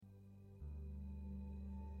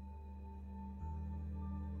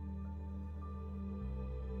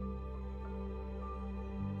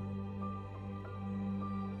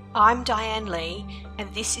I'm Diane Lee,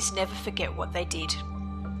 and this is Never Forget What They Did.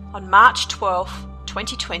 On March 12,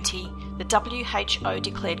 2020, the WHO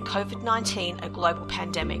declared COVID-19 a global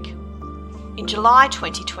pandemic. In July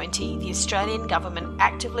 2020, the Australian government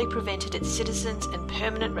actively prevented its citizens and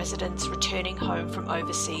permanent residents returning home from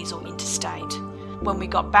overseas or interstate. When we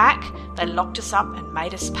got back, they locked us up and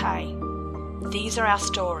made us pay. These are our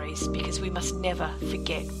stories because we must never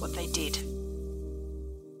forget what they did.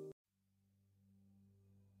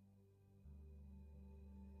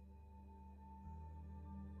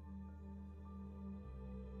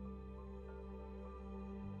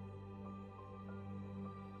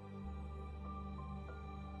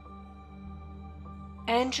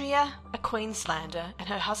 Andrea, a Queenslander, and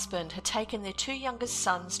her husband had taken their two youngest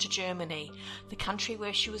sons to Germany, the country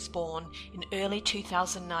where she was born, in early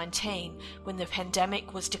 2019 when the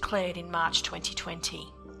pandemic was declared in March 2020.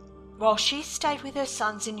 While she stayed with her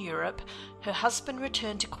sons in Europe, her husband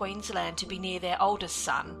returned to Queensland to be near their oldest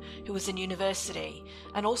son, who was in university,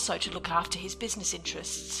 and also to look after his business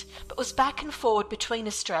interests, but was back and forward between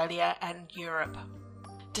Australia and Europe.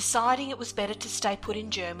 Deciding it was better to stay put in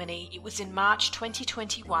Germany, it was in March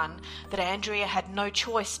 2021 that Andrea had no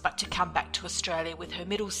choice but to come back to Australia with her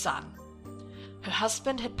middle son. Her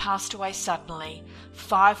husband had passed away suddenly,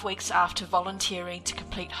 5 weeks after volunteering to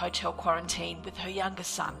complete hotel quarantine with her younger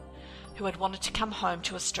son, who had wanted to come home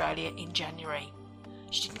to Australia in January.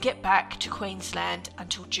 She didn't get back to Queensland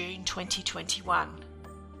until June 2021.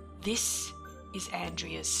 This is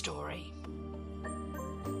Andrea's story.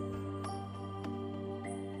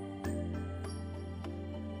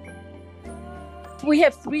 We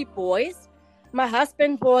have 3 boys. My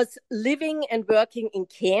husband was living and working in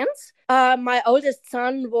Cairns. My oldest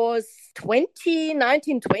son was 20 at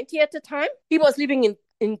the time. He was living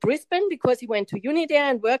in Brisbane because he went to uni there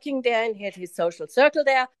and working there and he had his social circle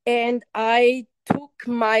there. And I took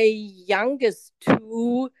my youngest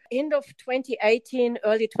to end of 2018,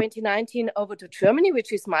 early 2019 over to Germany,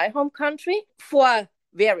 which is my home country, for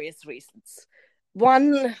various reasons.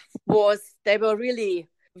 One was they were really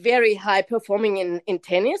very high performing in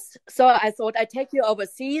tennis. So I thought I'd take you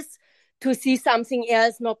overseas to see something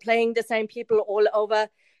else, not playing the same people all over.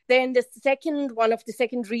 Then one of the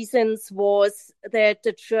second reasons was that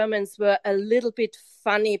the Germans were a little bit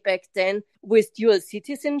funny back then with dual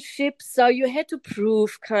citizenship. So you had to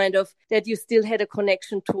prove kind of that you still had a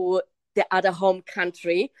connection to the other home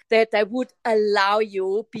country, that they would allow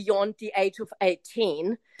you beyond the age of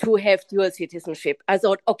 18 to have dual citizenship. I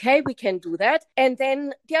thought, okay, we can do that. And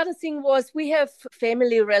then the other thing was we have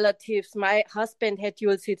family relatives. My husband had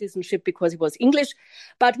dual citizenship because he was English,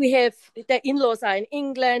 but we have the in-laws are in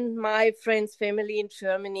England, my friend's family in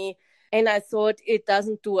Germany. And I thought it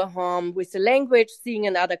doesn't do a harm with the language, seeing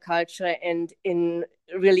another culture and in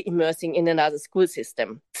really immersing in another school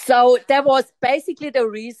system. So that was basically the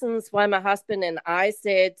reasons why my husband and I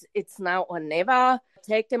said it's now or never.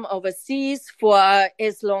 Take them overseas for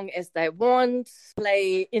as long as they want,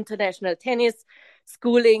 play international tennis,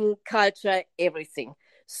 schooling, culture, everything.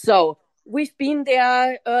 So we've been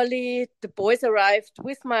there early. The boys arrived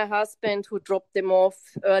with my husband, who dropped them off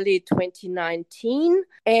early 2019.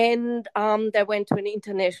 And they went to an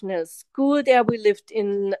international school there. We lived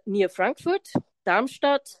near Frankfurt,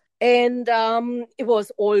 Darmstadt. And it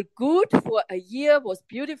was all good for a year, was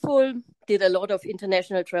beautiful. Did a lot of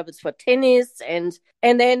international travels for tennis. And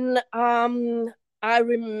then I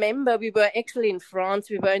remember we were actually in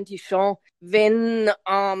France, we were in Dijon, when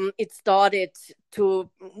it started to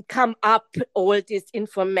come up all this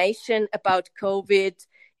information about COVID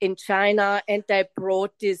in China, and they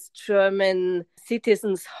brought these German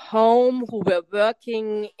citizens home who were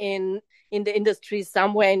working in the industry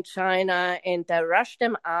somewhere in China, and they rushed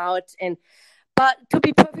them out. But to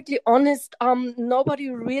be perfectly honest, nobody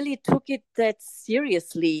really took it that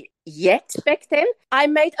seriously yet back then. I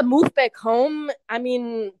made a move back home. I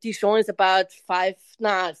mean, Dijon is about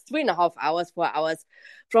 3.5 hours, 4 hours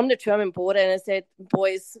from the German border. And I said,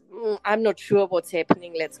 boys, I'm not sure what's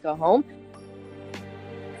happening. Let's go home.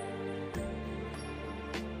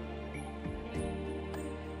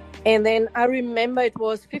 And then I remember it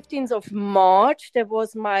was 15th of March. That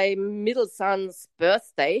was my middle son's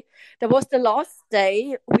birthday. That was the last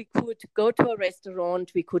day we could go to a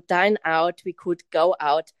restaurant. We could dine out. We could go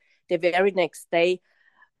out the very next day.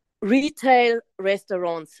 Retail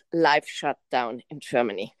restaurants, live shut down in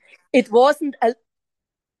Germany. It wasn't a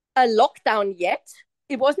lockdown yet.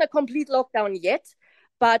 It wasn't a complete lockdown yet,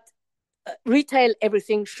 but retail,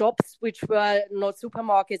 everything, shops, which were not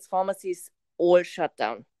supermarkets, pharmacies, all shut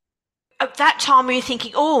down. At that time, were you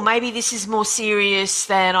thinking, oh, maybe this is more serious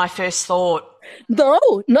than I first thought? No,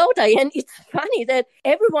 no, Diane. It's funny that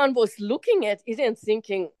everyone was looking at it and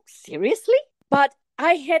thinking, seriously? But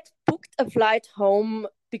I had booked a flight home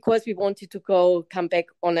because we wanted to come back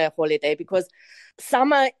on a holiday, because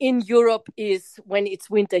summer in Europe is when it's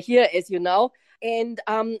winter here, as you know. And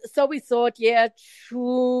so we thought, yeah,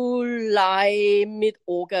 July,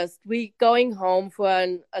 mid-August, we going home for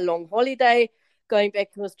a long holiday, going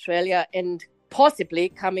back to Australia and possibly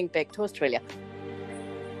coming back to Australia.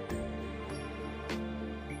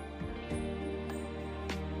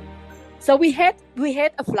 So we had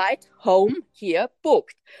a flight home here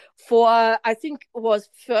booked for, I think it was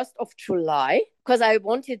 1st of July, because I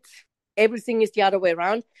wanted, everything is the other way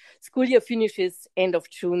around. School year finishes end of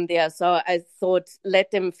June there. So I thought,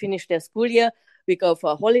 let them finish their school year. We go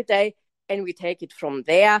for a holiday and we take it from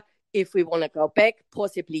there. If we want to go back,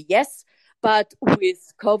 possibly yes. But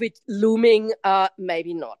with COVID looming,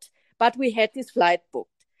 maybe not. But we had this flight booked.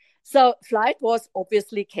 So flight was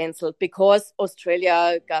obviously cancelled because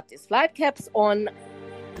Australia got these flight caps on.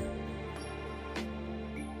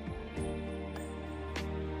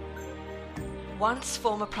 Once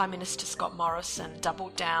former Prime Minister Scott Morrison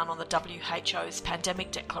doubled down on the WHO's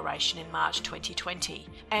pandemic declaration in March 2020,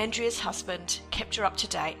 Andrea's husband kept her up to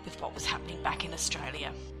date with what was happening back in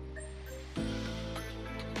Australia.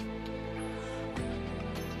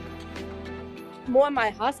 More my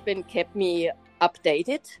husband kept me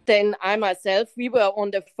updated than I myself. We were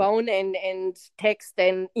on the phone and text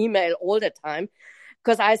and email all the time,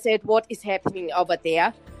 because I said, what is happening over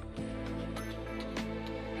there?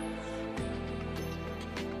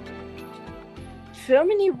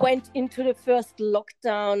 Germany went into the first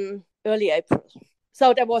lockdown early April.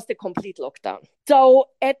 So there was the complete lockdown. So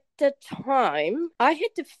at the time, I had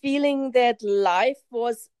the feeling that life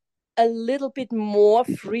was a little bit more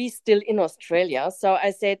free still in Australia. So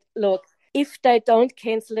I said, look, if they don't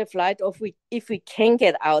cancel the flight, or if we can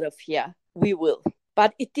get out of here, we will.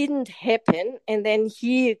 But it didn't happen. And then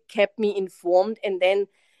he kept me informed. And then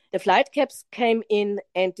the flight caps came in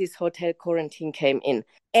and this hotel quarantine came in.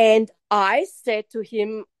 And I said to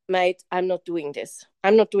him, mate, I'm not doing this.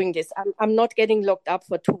 I'm not getting locked up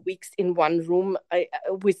for 2 weeks in one room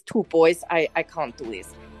with two boys. I can't do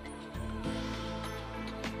this.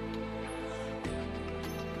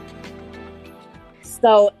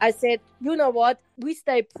 So I said, you know what, we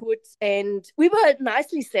stay put, and we were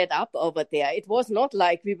nicely set up over there. It was not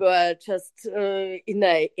like we were just in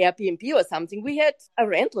an Airbnb or something. We had a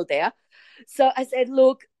rental there. So I said,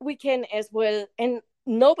 look, we can as well. And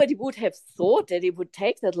nobody would have thought that it would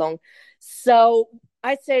take that long. So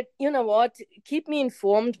I said, you know what, keep me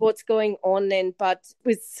informed what's going on. But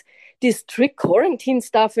with this strict quarantine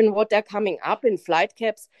stuff and what they're coming up in flight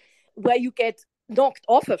caps, where you get knocked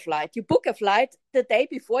off a flight. You book a flight the day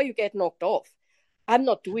before you get knocked off. I'm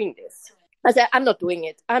not doing this. I said, I'm not doing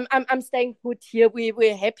it. I'm staying put here.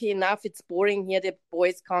 We're happy enough. It's boring here. The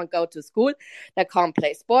boys can't go to school. They can't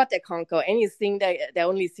play sport. They can't go anything. The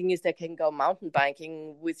only thing is they can go mountain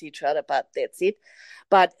biking with each other, but that's it.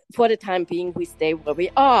 But for the time being, we stay where we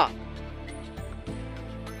are.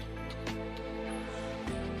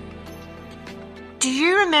 Do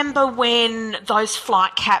you remember when those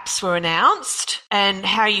flight caps were announced and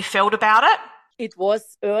how you felt about it? It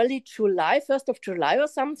was early July, 1st of July or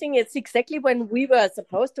something. It's exactly when we were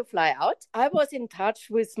supposed to fly out. I was in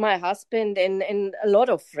touch with my husband and a lot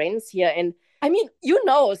of friends here. And I mean, you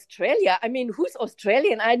know Australia. I mean, who's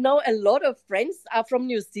Australian? I know a lot of friends are from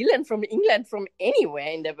New Zealand, from England, from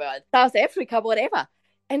anywhere in the world, South Africa, whatever.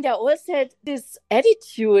 And they all said this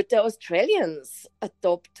attitude the Australians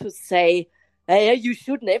adopt to say, hey, you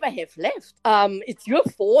should never have left. It's your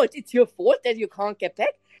fault. It's your fault that you can't get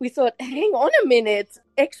back. We thought, hang on a minute.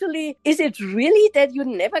 Actually, is it really that you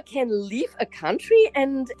never can leave a country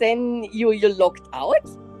and then you're locked out?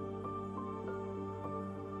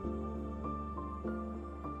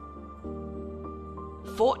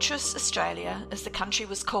 Fortress Australia, as the country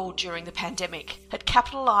was called during the pandemic, had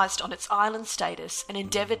capitalised on its island status and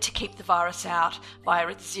endeavoured to keep the virus out via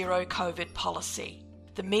its zero COVID policy.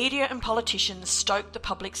 The media and politicians stoked the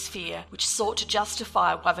public's fear, which sought to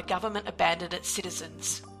justify why the government abandoned its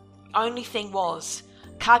citizens. Only thing was,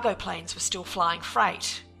 cargo planes were still flying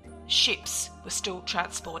freight. Ships were still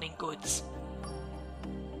transporting goods.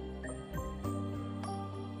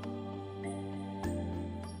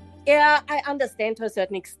 Yeah, I understand to a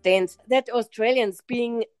certain extent that Australians,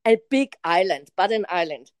 being a big island, but an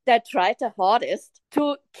island, that tried the hardest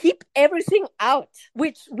to keep everything out,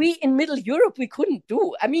 which we in Middle Europe, we couldn't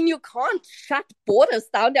do. I mean, you can't shut borders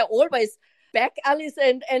down. They're always back alleys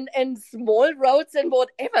and small roads and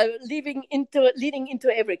whatever leading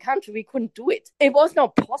into every country. We couldn't do it. It was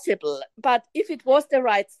not possible. But if it was the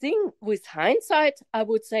right thing with hindsight, I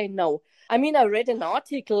would say no. I mean, I read an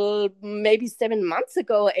article maybe 8 months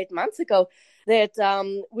ago, that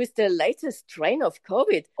with the latest strain of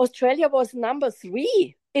COVID, Australia was number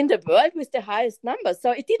 3 in the world with the highest number.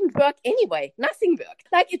 So it didn't work anyway. Nothing worked.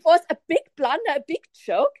 Like, it was a big blunder, a big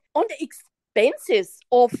joke on the expenses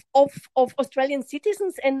of Australian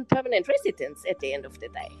citizens and permanent residents at the end of the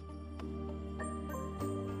day.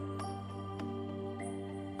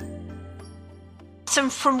 So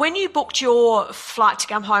from when you booked your flight to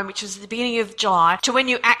come home, which was the beginning of July, to when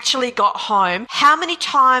you actually got home, how many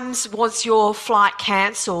times was your flight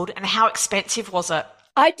cancelled and how expensive was it?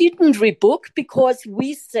 I didn't rebook because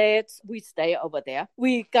we said we stay over there.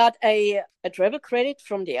 We got a travel credit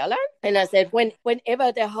from the airline. And I said,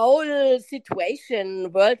 whenever the whole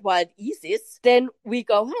situation worldwide eases, then we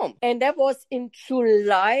go home. And that was in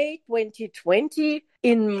July 2020.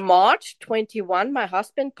 In March 21, my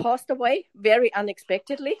husband passed away very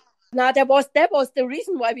unexpectedly. Now, that was the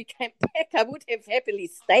reason why we came back. I would have happily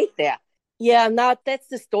stayed there. Yeah, now that's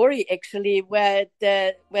the story, actually, where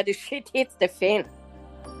the shit hits the fan.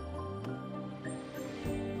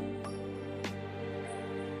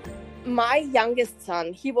 My youngest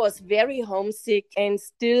son, he was very homesick, and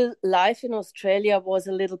still life in Australia was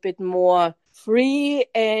a little bit more free,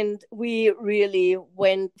 and we really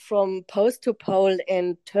went from post to pole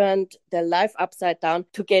and turned the life upside down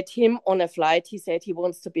to get him on a flight. He said he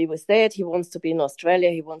wants to be with Dad, he wants to be in Australia,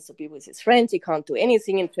 he wants to be with his friends, he can't do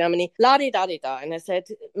anything in Germany, la-di-da-di-da. And I said,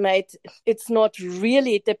 mate, it's not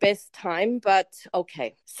really the best time, but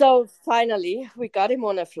okay. So finally, we got him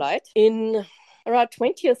on a flight in around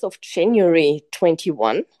 20th of January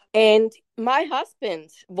 21. And my husband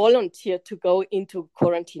volunteered to go into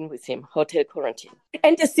quarantine with him, hotel quarantine.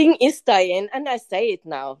 And the thing is, Diane, and I say it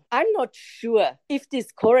now, I'm not sure if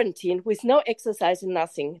this quarantine with no exercise and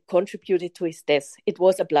nothing contributed to his death. It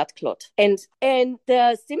was a blood clot. And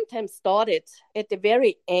the symptoms started at the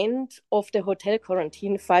very end of the hotel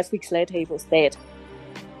quarantine. 5 weeks later, he was dead.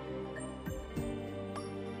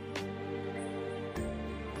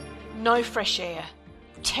 No fresh air,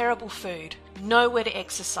 terrible food, nowhere to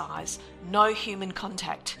exercise, no human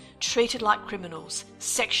contact, treated like criminals,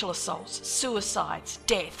 sexual assaults, suicides,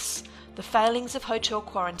 deaths. The failings of hotel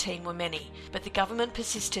quarantine were many, but the government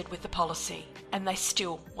persisted with the policy, and they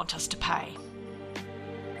still want us to pay.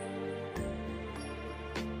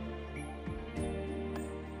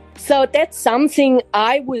 So that's something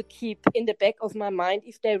I will keep in the back of my mind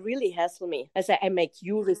if they really hassle me. I say, I make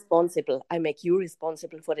you responsible. I make you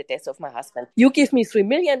responsible for the death of my husband. You give me 3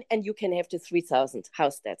 million and you can have the 3,000.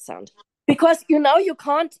 How's that sound? Because, you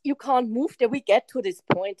can't move there. We get to this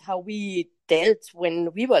point how we dealt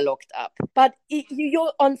when we were locked up. But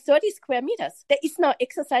you're on 30 square meters. There is no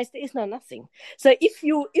exercise. There is no nothing. So if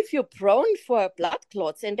you're prone for blood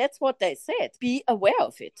clots, and that's what they said, be aware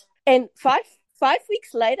of it. And 5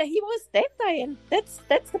 weeks later, he was dead, Diane. That's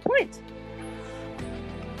the point.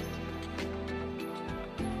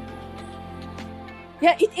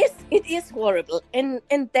 Yeah, it is horrible. And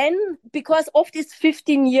then because of this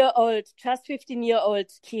 15-year-old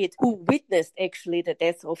kid who witnessed actually the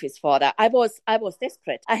death of his father, I was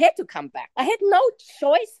desperate. I had to come back. I had no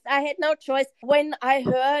choice. When I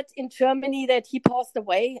heard in Germany that he passed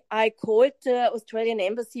away, I called the Australian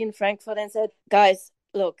embassy in Frankfurt and said, guys,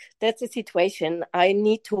 look, that's the situation. I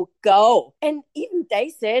need to go. And even they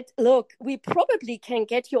said, look, we probably can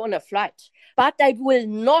get you on a flight, but they will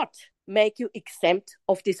not make you exempt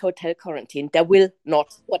of this hotel quarantine. They will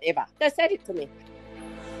not, whatever. They said it to me.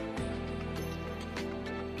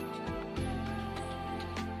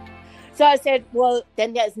 So I said, well,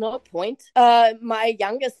 then there's no point. My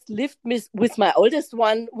youngest lived with my oldest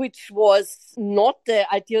one, which was not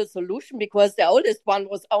the ideal solution because the oldest one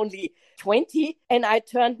was only 20. And I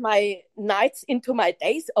turned my nights into my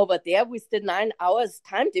days over there with the 9 hours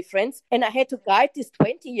time difference. And I had to guide this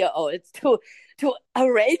 20-year-old to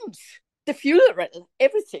arrange the funeral,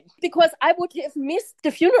 everything. Because I would have missed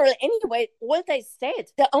the funeral anyway. All they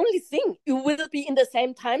said, the only thing, you will be in the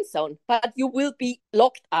same time zone, but you will be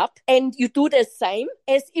locked up and you do the same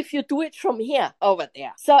as if you do it from here over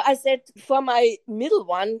there. So I said, for my middle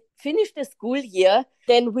one, finish the school year,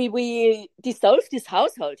 then we dissolve this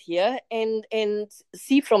household here and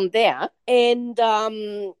see from there. And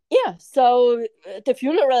so the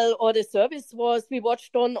funeral or the service we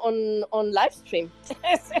watched on live stream.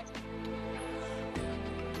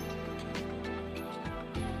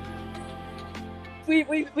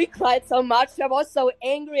 We cried so much. I was so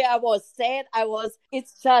angry. I was sad.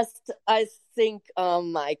 It's just, I think, oh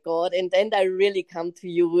my God. And then I really come to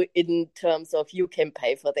you in terms of you can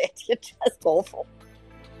pay for that. You're just awful.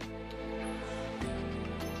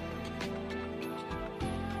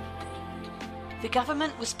 The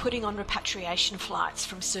government was putting on repatriation flights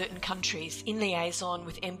from certain countries in liaison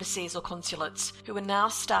with embassies or consulates who were now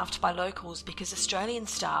staffed by locals because Australian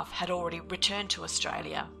staff had already returned to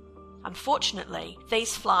Australia. Unfortunately,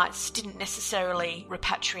 these flights didn't necessarily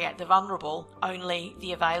repatriate the vulnerable, only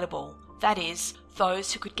the available. That is,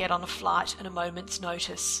 those who could get on a flight at a moment's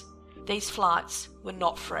notice. These flights were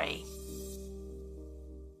not free.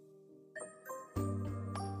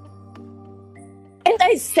 And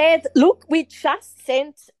I said, look, we just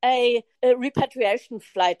sent a repatriation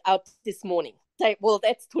flight out this morning. Say, well,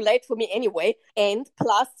 that's too late for me anyway. And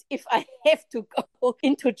plus, if I have to go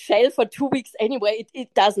into jail for 2 weeks anyway,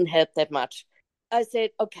 it doesn't help that much. I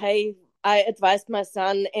said, okay, I advised my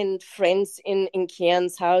son and friends in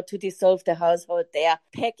Cairns how to dissolve the household there,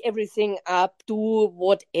 pack everything up, do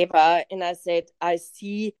whatever. And I said, I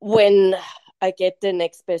see when I get the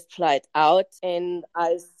next best flight out, and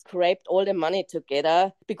I scraped all the money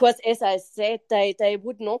together because, as I said, they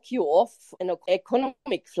would knock you off an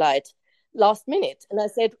economic flight last minute. And I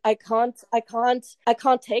said, I can't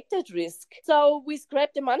take that risk. So we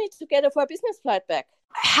scraped the money together for a business flight back.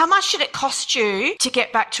 How much did it cost you to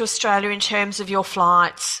get back to Australia in terms of your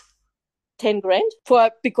flights? 10 grand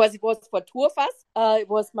because it was for two of us. It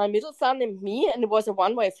was my middle son and me, and it was a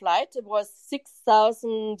one-way flight. It was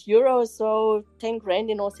 6,000 euros, so 10 grand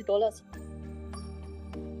in Aussie dollars.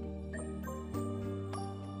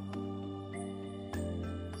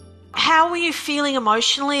 How were you feeling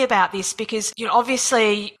emotionally about this? Because,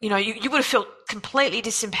 obviously, you would have felt completely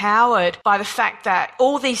disempowered by the fact that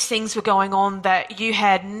all these things were going on that you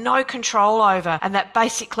had no control over, and that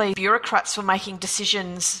basically bureaucrats were making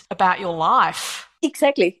decisions about your life.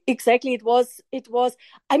 Exactly. It was,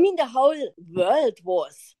 I mean, the whole world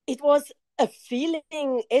it was a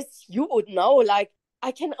feeling, as you would know, like,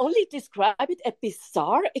 I can only describe it as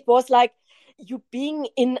bizarre. It was like you being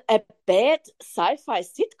in a bad sci-fi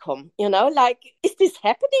sitcom, like, is this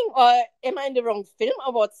happening, or am I in the wrong film,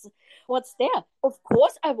 or what's there? Of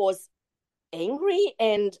course I was angry,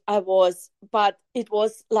 but it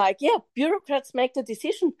was like, yeah, bureaucrats make the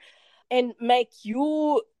decision and make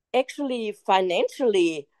you actually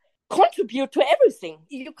financially contribute to everything.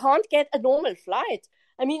 You can't get a normal flight.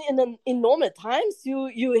 I mean, in normal times,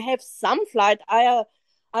 you have some flight,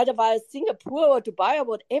 either via Singapore or Dubai or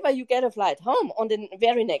whatever, you get a flight home on the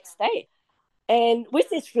very next day. And with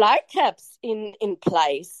these flight caps in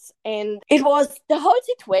place, and the whole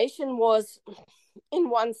situation was, in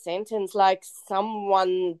one sentence, like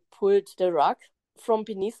someone pulled the rug from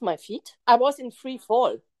beneath my feet. I was in free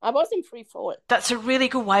fall. That's a really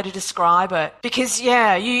good way to describe it, because,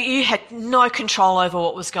 yeah, you had no control over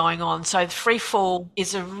what was going on. So free fall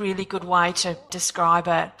is a really good way to describe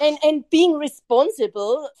it. And being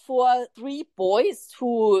responsible for three boys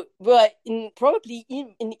who were probably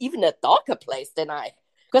in even a darker place than I,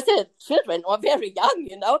 because the children are very young,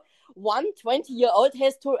 One 20-year-old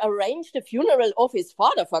has to arrange the funeral of his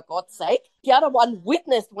father, for God's sake. The other one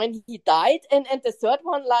witnessed when he died. And the third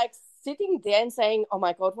one, like, sitting there and saying, oh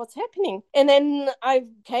my God, what's happening? And then I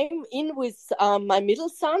came in with my middle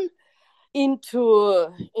son into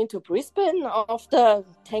Brisbane after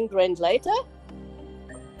 10 grand later.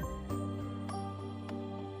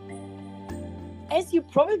 As you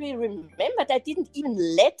probably remember, they didn't even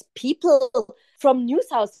let people from New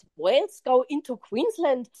South Wales go into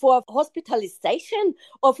Queensland for hospitalization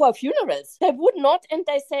or for funerals. They would not, and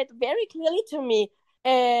they said very clearly to me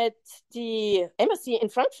at the embassy in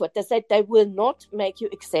Frankfurt, they said they will not make you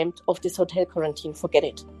exempt of this hotel quarantine. Forget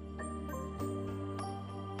it.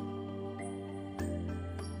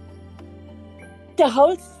 The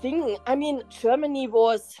whole thing, I mean, Germany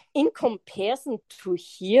was, in comparison to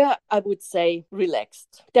here, I would say,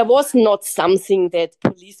 relaxed. There was not something that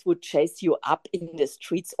police would chase you up in the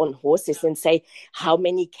streets on horses and say, how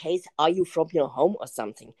many k's are you from your home or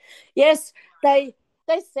something. Yes, they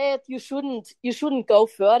said you shouldn't go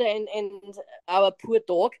further, and our poor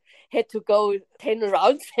dog had to go 10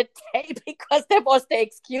 rounds a day because that was the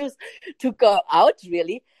excuse to go out,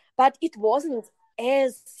 really. But it wasn't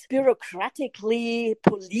as bureaucratically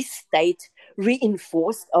police state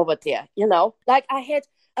reinforced over there, Like I had,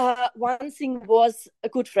 one thing was, a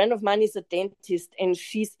good friend of mine is a dentist, and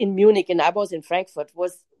she's in Munich and I was in Frankfurt,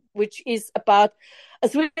 which is about a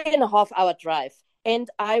 3.5-hour drive. And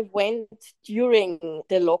I went during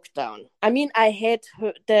the lockdown. I mean, I had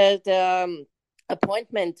the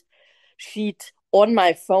appointment sheet on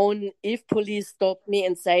my phone if police stop me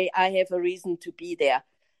and say I have a reason to be there.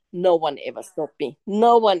 No one ever stopped me.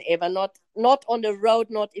 No one ever. Not on the road,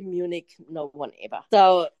 not in Munich. No one ever.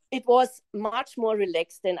 So it was much more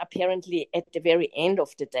relaxed than apparently at the very end of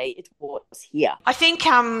the day it was here. I think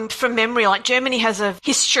from memory, like Germany has a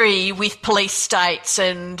history with police states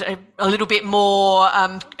and a little bit more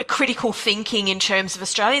critical thinking in terms of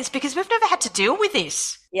Australians because we've never had to deal with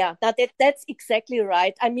this. Yeah, that's exactly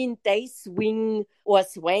right. I mean, they swing or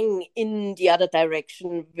swang in the other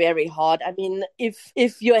direction very hard. I mean,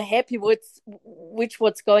 if you're happy with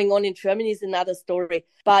what's going on in Germany is another story.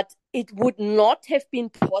 But it would not have been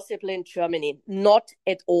possible in Germany, not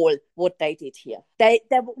at all, what they did here.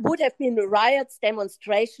 There would have been riots,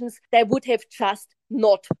 demonstrations. They would have just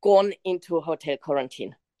not gone into hotel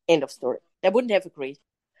quarantine. End of story. They wouldn't have agreed.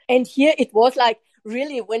 And here it was like,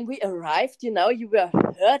 really, when we arrived, you were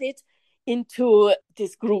herded into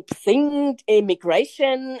this group thing,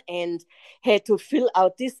 immigration, and had to fill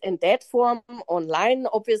out this and that form online,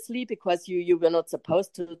 obviously, because you were not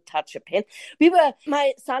supposed to touch a pen.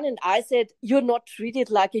 My son and I said, you're not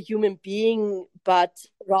treated like a human being, but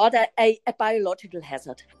rather a biological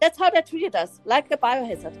hazard. That's how they treated us, like a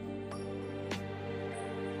biohazard.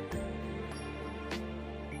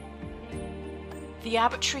 The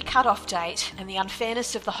arbitrary cut-off date and the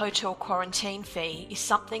unfairness of the hotel quarantine fee is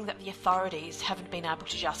something that the authorities haven't been able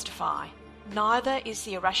to justify. Neither is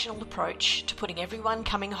the irrational approach to putting everyone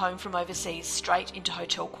coming home from overseas straight into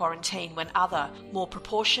hotel quarantine when other, more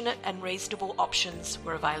proportionate and reasonable options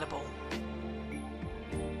were available.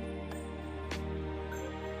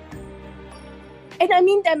 And I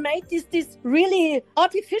mean, they made this really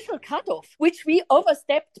artificial cutoff, which we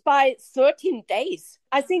overstepped by 13 days.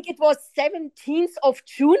 I think it was 17th of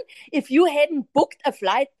June. If you hadn't booked a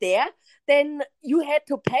flight there, then you had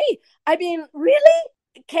to pay. I mean, really?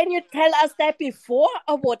 Can you tell us that before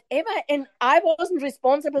or whatever? And I wasn't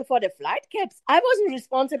responsible for the flight caps. I wasn't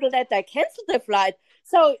responsible that I canceled the flight.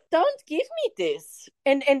 So don't give me this.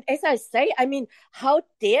 And as I say, I mean, how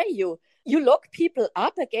dare you? You lock people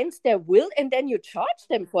up against their will and then you charge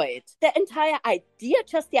them for it. The entire idea,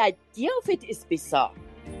 just the idea of it is bizarre.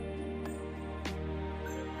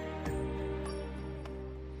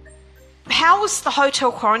 How was the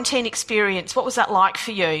hotel quarantine experience? What was that like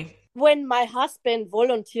for you? When my husband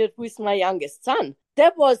volunteered with my youngest son,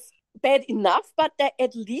 that was bad enough, but they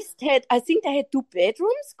at least I think they had 2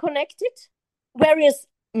 bedrooms connected. Whereas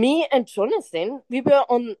me and Jonathan, we were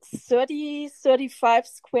on 35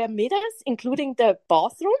 square meters, including the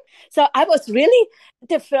bathroom. So I was really,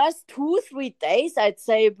 the first 2-3 days, I'd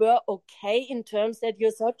say, were okay in terms that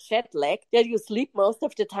you're so jet lagged that you sleep most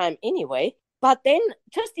of the time anyway. But then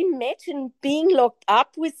just imagine being locked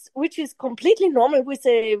up which is completely normal with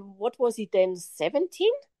what was he then,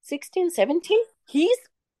 16, 17? He's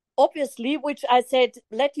obviously, which I said,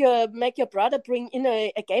 make your brother bring in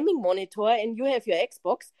a gaming monitor and you have your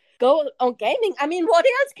Xbox, go on gaming. I mean, what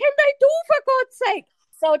else can they do, for God's sake?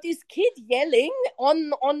 So this kid yelling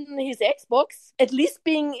on his Xbox, at least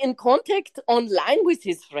being in contact online with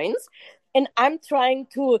his friends, and I'm trying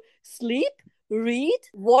to sleep, read,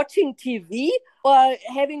 watching TV, or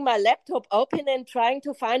having my laptop open and trying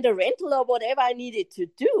to find a rental or whatever I needed to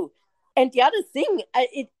do. And the other thing,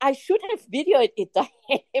 I should have videoed it.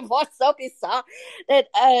 It was so bizarre that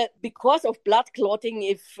because of blood clotting,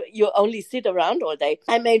 if you only sit around all day,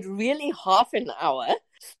 I made really half an hour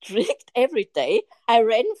strict every day. I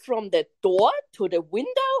ran from the door to the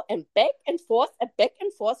window and back and forth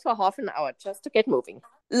for half an hour just to get moving.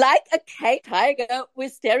 Like a caged tiger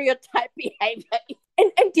with stereotype behavior.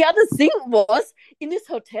 And the other thing was, in this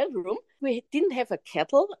hotel room, we didn't have a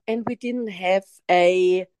kettle and we didn't have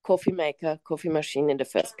a coffee machine in the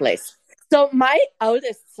first place. So my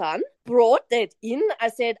oldest son brought that in. I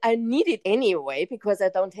said, I need it anyway because I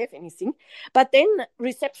don't have anything. But then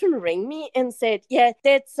reception rang me and said, yeah,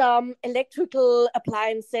 that's electrical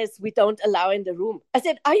appliances we don't allow in the room. I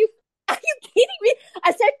said, Are you kidding me?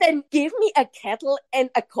 I said, then give me a kettle and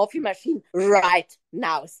a coffee machine right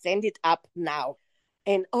now. Send it up now.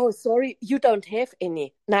 And, oh, sorry, you don't have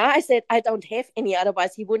any. Now I said, I don't have any.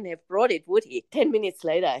 Otherwise, he wouldn't have brought it, would he? 10 minutes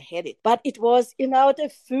later, I had it. But it was,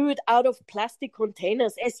 the food out of plastic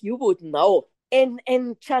containers, as you would know. And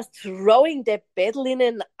just throwing the bed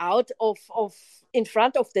linen out of in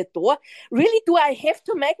front of the door. Really, do I have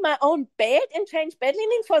to make my own bed and change bed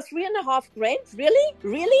linen for $3,500?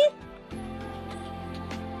 Really?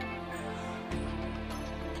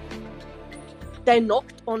 They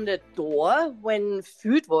knocked on the door when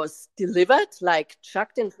food was delivered, like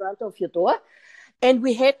chucked in front of your door. And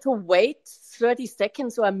we had to wait 30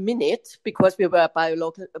 seconds or a minute because we were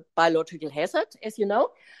a biological hazard, as you know.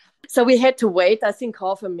 So we had to wait, I think,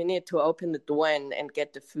 half a minute to open the door and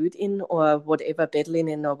get the food in or whatever, bed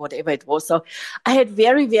linen or whatever it was. So I had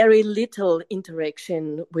very, very little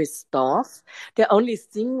interaction with staff. The only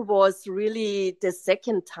thing was really the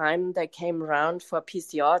second time they came around for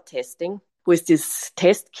PCR testing with this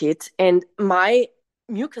test kit. And my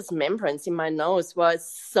mucous membranes in my nose was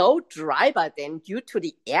so dry by then due to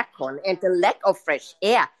the aircon and the lack of fresh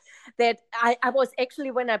air that I was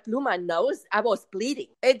actually, when I blew my nose, I was bleeding.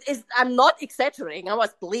 I'm not exaggerating. I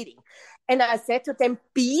was bleeding. And I said to them,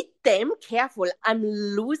 be damn careful. I'm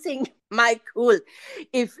losing my cool.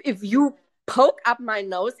 If you poke up my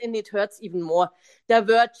nose and it hurts even more. They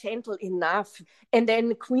were gentle enough. And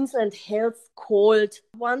then Queensland Health called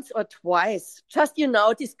once or twice, just,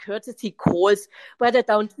 these courtesy calls where they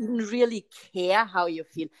don't even really care how you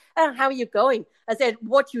feel. How are you going? I said,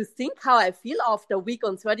 what you think how I feel after a week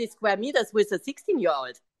on 30 square meters with a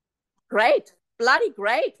 16-year-old? Great. Bloody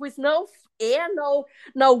great. With no air,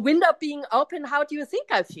 no window being open. How do you think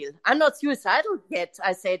I feel? I'm not suicidal yet,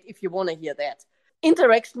 I said, if you want to hear that.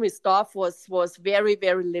 Interaction with staff was very,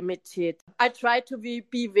 very limited. I tried to be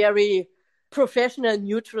very professional,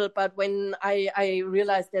 neutral, but when I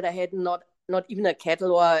realized that I had not even a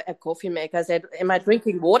kettle or a coffee maker, I said, am I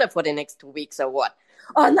drinking water for the next 2 weeks or what?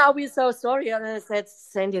 Oh, now we're so sorry. And I said,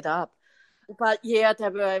 send it up. But yeah,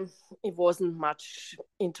 it wasn't much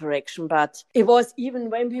interaction, but it was even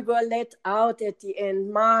when we were let out at the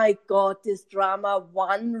end, my God, this drama,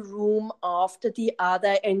 one room after the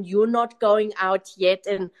other, and you're not going out yet.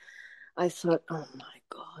 And I thought, oh my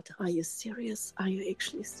God, are you serious? Are you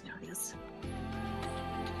actually serious?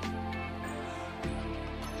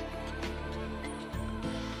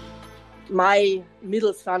 My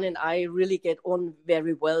middle son and I really get on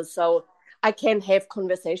very well. So I can have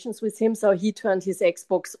conversations with him. So he turned his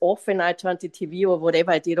Xbox off and I turned the TV or whatever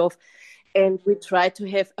I did off. And we tried to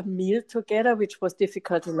have a meal together, which was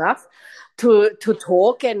difficult enough to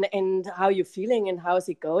talk and how you're feeling and how's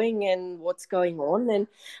it going and what's going on.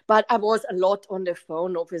 But I was a lot on the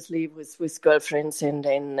phone, obviously, with girlfriends and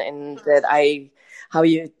that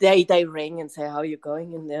they rang and say, how are you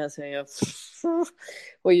going? And they say,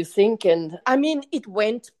 what do you think? And I mean, it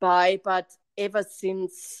went by, but ever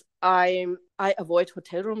since I avoid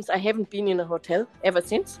hotel rooms. I haven't been in a hotel ever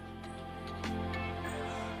since.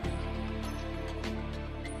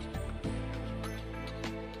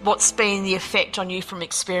 What's been the effect on you from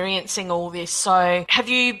experiencing all this? So have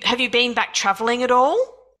you been back traveling at all?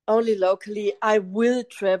 Only locally. I will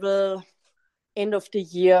travel end of the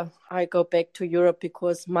year. I go back to Europe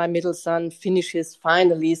because my middle son finishes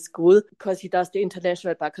finally school because he does the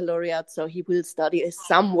international baccalaureate. So he will study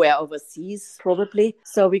somewhere overseas, probably.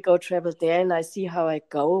 So we go travel there and I see how I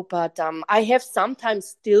go. But I have sometimes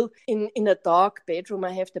still in a dark bedroom,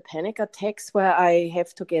 I have the panic attacks where I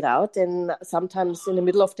have to get out. And sometimes in the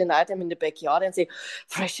middle of the night, I'm in the backyard and say,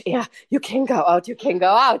 fresh air, you can go out, you can go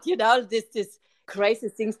out. This crazy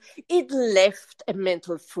things. It left a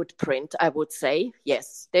mental footprint, I would say.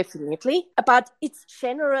 Yes, definitely. But it's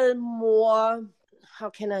general more, how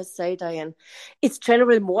can I say, Diane? It's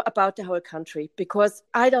generally more about the whole country because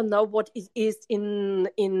I don't know what it is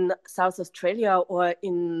in South Australia or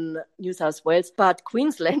in New South Wales, but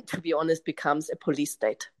Queensland, to be honest, becomes a police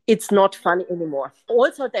state. It's not fun anymore.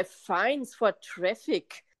 Also, the fines for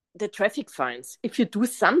the traffic fines, if you do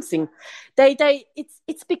something,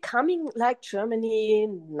 it's becoming like Germany in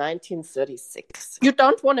 1936. You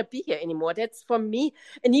don't want to be here anymore. That's for me,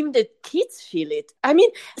 and even the kids feel it. I mean,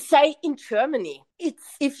 say in Germany,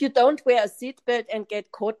 it's if you don't wear a seatbelt and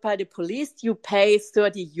get caught by the police, you pay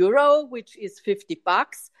 €30, which is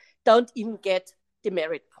 $50. Don't even get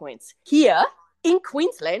demerit points. Here in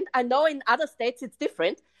Queensland, I know in other states it's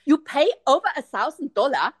different. You pay over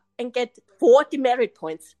 $1,000 and get 4 demerit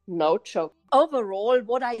points. No joke. Overall,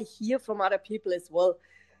 what I hear from other people as well,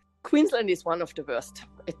 Queensland is one of the worst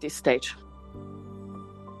at this stage.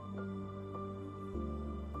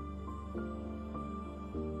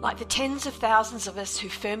 Like the tens of thousands of us who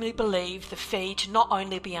firmly believe the fee to not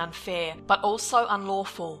only be unfair, but also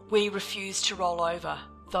unlawful, we refuse to roll over.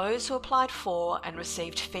 Those who applied for and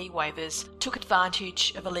received fee waivers took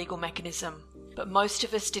advantage of a legal mechanism, but most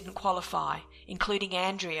of us didn't qualify, including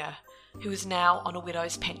Andrea, who is now on a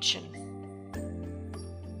widow's pension.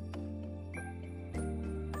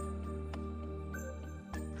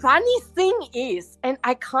 Funny thing is, and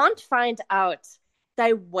I can't find out,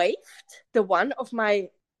 they waived the one of my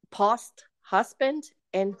past husband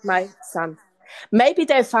and my son. Maybe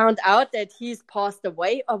they found out that he's passed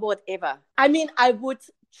away or whatever. I mean, I would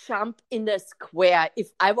jump in the square if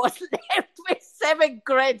I was left with 7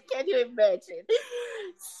 grand. Can you imagine?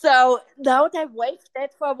 So now they waived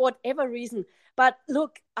that for whatever reason. But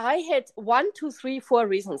look, I had 1, 2, 3, 4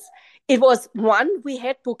 reasons. It was one, we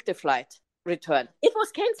had booked the flight return. It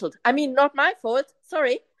was cancelled. I mean, not my fault.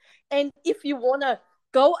 Sorry. And if you want to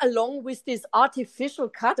go along with this artificial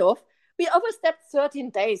cutoff, we overstepped 13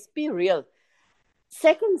 days. Be real.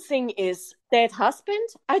 Second thing is that husband,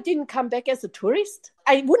 I didn't come back as a tourist.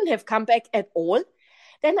 I wouldn't have come back at all.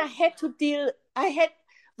 Then I had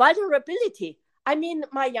vulnerability. I mean,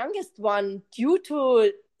 my youngest one, due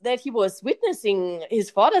to that he was witnessing his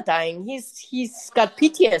father dying, he's got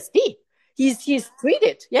PTSD. He's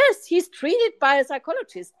treated. Yes, he's treated by a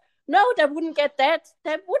psychologist. No, they wouldn't get that.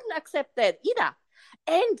 They wouldn't accept that either.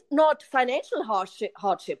 And not financial hardship.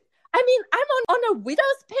 I mean, I'm on a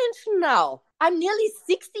widow's pension now. I'm nearly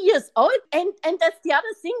 60 years old. And that's the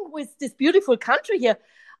other thing with this beautiful country here.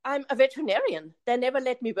 I'm a veterinarian. They never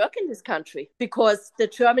let me work in this country because the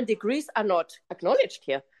German degrees are not acknowledged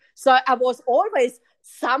here. So I was always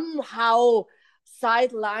somehow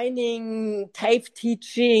sidelining, TAFE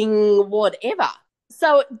teaching, whatever.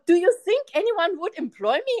 So do you think anyone would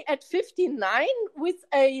employ me at 59 with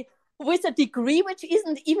a degree which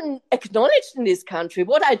isn't even acknowledged in this country?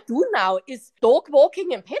 What I do now is dog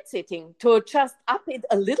walking and pet sitting to just up it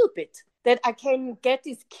a little bit, that I can get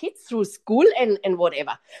these kids through school and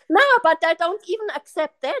whatever. No, but I don't even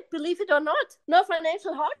accept that, believe it or not. No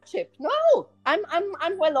financial hardship. No,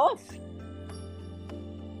 I'm well off.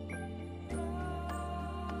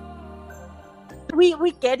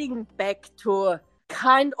 We're getting back to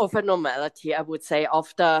kind of a normality, I would say,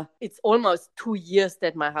 after it's almost 2 years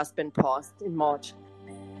that my husband passed in March.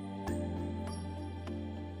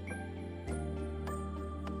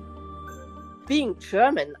 Being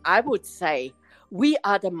German, I would say we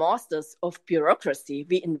are the masters of bureaucracy.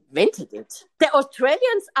 We invented it. The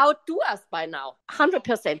Australians outdo us by now,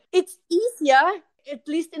 100%. It's easier, at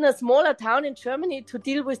least in a smaller town in Germany, to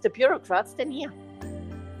deal with the bureaucrats than here.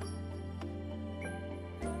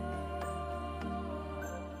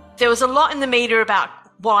 There was a lot in the media about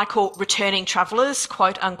what I call returning travellers,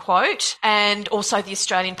 quote unquote, and also the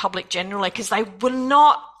Australian public generally, because they were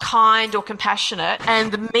not kind or compassionate,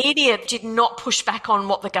 and the media did not push back on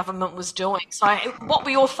what the government was doing. So what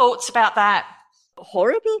were your thoughts about that?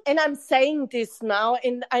 Horrible. And I'm saying this now,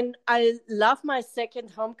 and I love my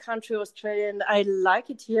second home country, Australia, and I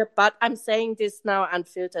like it here, but I'm saying this now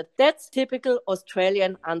unfiltered. That's typical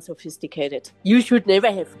Australian unsophisticated. You should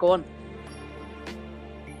never have gone.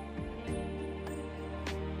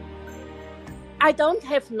 I don't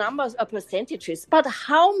have numbers or percentages, but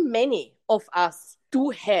how many of us do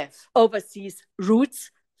have overseas roots,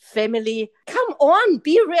 family? Come on,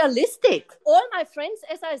 be realistic. All my friends,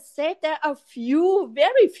 as I said, there are few,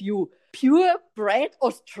 very few, purebred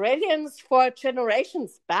Australians for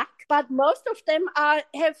generations back. But most of them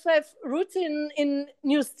have roots in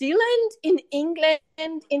New Zealand, in England,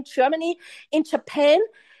 in Germany, in Japan,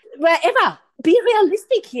 wherever. Be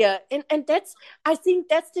realistic here. And that's, I think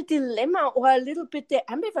that's the dilemma, or a little bit the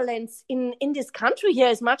ambivalence in this country here,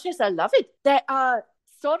 as much as I love it. They are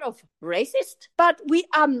sort of racist, but we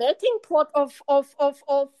are melting pot of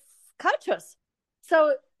cultures.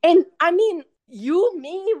 So, and I mean, you,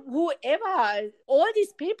 me, whoever, all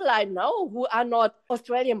these people I know who are not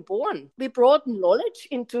Australian born, we brought knowledge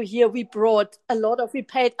into here. We paid a lot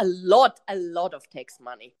of tax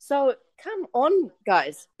money. So come on,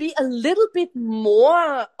 guys, be a little bit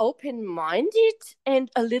more open-minded and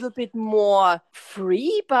a little bit more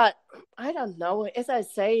free. But I don't know, as I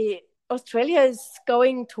say, Australia is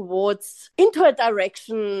going into a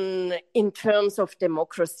direction in terms of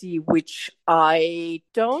democracy, which I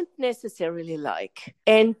don't necessarily like.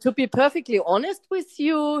 And to be perfectly honest with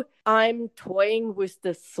you, I'm toying with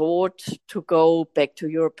the thought to go back to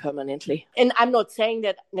Europe permanently. And I'm not saying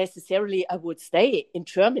that necessarily I would stay in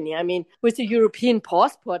Germany. I mean, with a European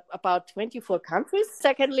passport, about 24 countries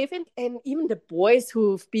I can live in. And even the boys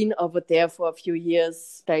who've been over there for a few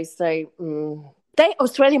years, they say, they're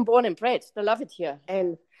Australian born and bred. They love it here.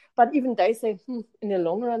 But even they say, in the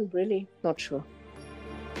long run, really not sure.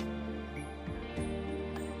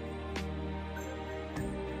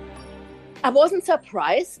 I wasn't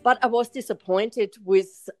surprised, but I was disappointed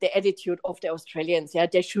with the attitude of the Australians. Yeah,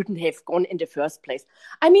 they shouldn't have gone in the first place.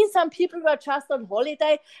 I mean, some people were just on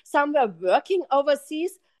holiday. Some were working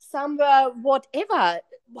overseas. Some were whatever.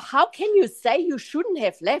 How can you say you shouldn't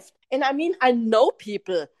have left? And I mean, I know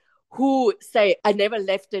people who say, I never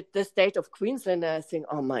left the state of Queensland. And I think,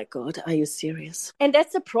 oh my God, are you serious? And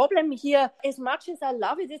that's the problem here. As much as I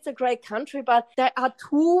love it, it's a great country, but they are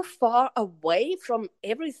too far away from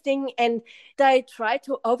everything and they try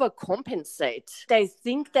to overcompensate. They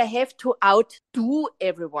think they have to outdo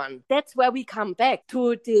everyone. That's where we come back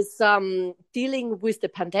to this dealing with the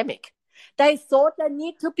pandemic. They thought they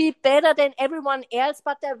need to be better than everyone else,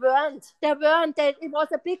 but they weren't. They weren't. It was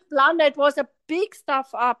a big blunder. It was a big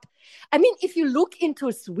stuff up. I mean, if you look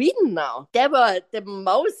into Sweden now, they were the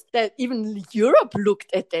most that even Europe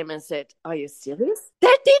looked at them and said, are you serious?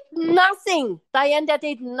 They did nothing. Diane, they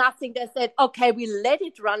did nothing. They said, okay, we let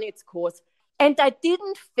it run its course. And they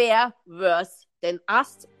didn't fare worse than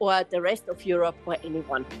us or the rest of Europe or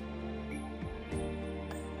anyone.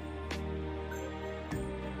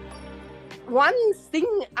 One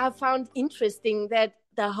thing I found interesting that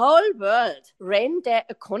the whole world ran their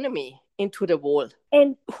economy into the wall.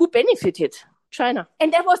 And who benefited? China.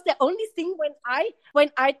 And that was the only thing when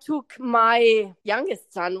I took my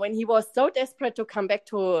youngest son, when he was so desperate to come back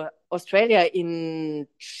to Australia in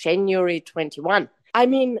January 21. I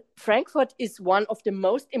mean, Frankfurt is one of the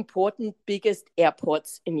most important, biggest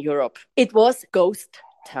airports in Europe. It was ghost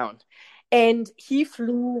town. And he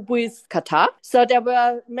flew with Qatar. So there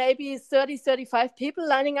were maybe 30, 35 people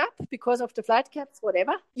lining up because of the flight caps,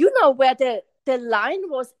 whatever. You know where the line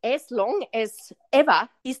was as long as ever,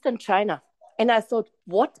 Eastern China. And I thought,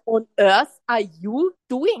 what on earth are you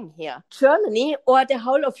doing here? Germany or the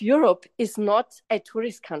whole of Europe is not a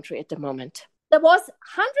tourist country at the moment. There was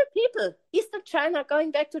 100 people, Eastern China,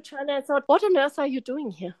 going back to China. I thought, what on earth are you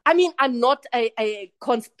doing here? I mean, I'm not a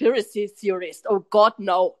conspiracy theorist. Oh, God,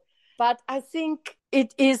 no. But I think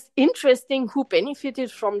it is interesting who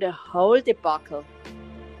benefited from the whole debacle.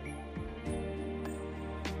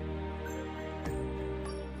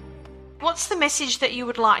 What's the message that you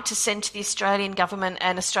would like to send to the Australian government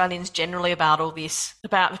and Australians generally about all this?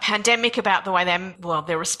 About the pandemic, about the way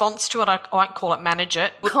their response to it, I won't call it manage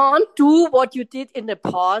it. You can't do what you did in the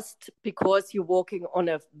past because you're walking on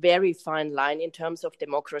a very fine line in terms of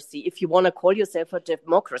democracy. If you want to call yourself a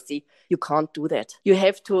democracy, you can't do that. You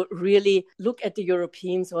have to really look at the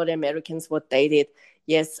Europeans or the Americans, what they did.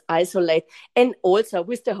 Yes, isolate. And also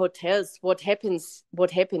with the hotels, what happened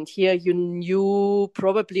here, you knew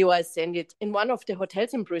probably, or I sent it in one of the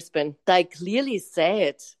hotels in Brisbane. They clearly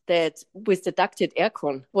said that with the ducted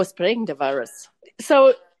aircon was spreading the virus.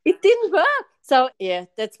 So it didn't work. So yeah,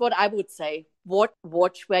 that's what I would say.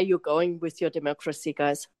 Watch where you're going with your democracy,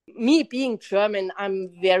 guys. Me being German, I'm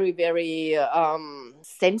very, very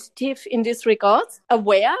sensitive in this regard.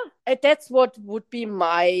 Aware. That's what would be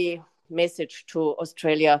my message to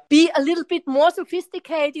Australia. Be a little bit more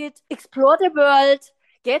sophisticated, explore the world,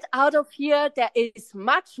 get out of here. There is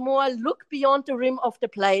much more. Look beyond the rim of the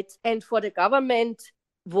plate. And for the government,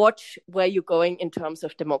 watch where you're going in terms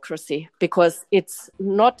of democracy, because it's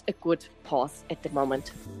not a good path at the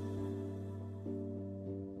moment.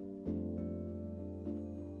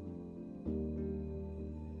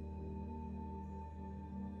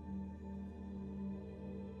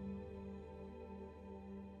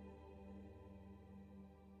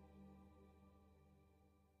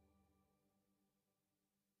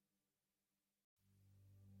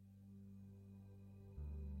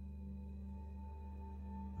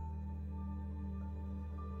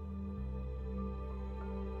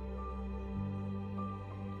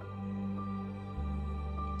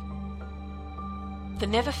 The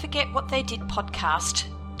Never Forget What They Did podcast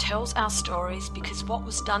tells our stories because what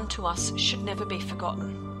was done to us should never be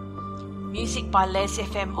forgotten. Music by Les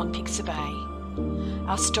FM on Pixabay.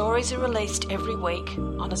 Our stories are released every week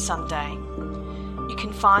on a Sunday. You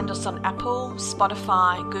can find us on Apple,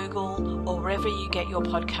 Spotify, Google, or wherever you get your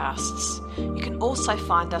podcasts. You can also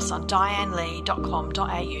find us on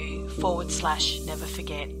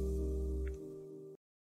dianelee.com.au/neverforget.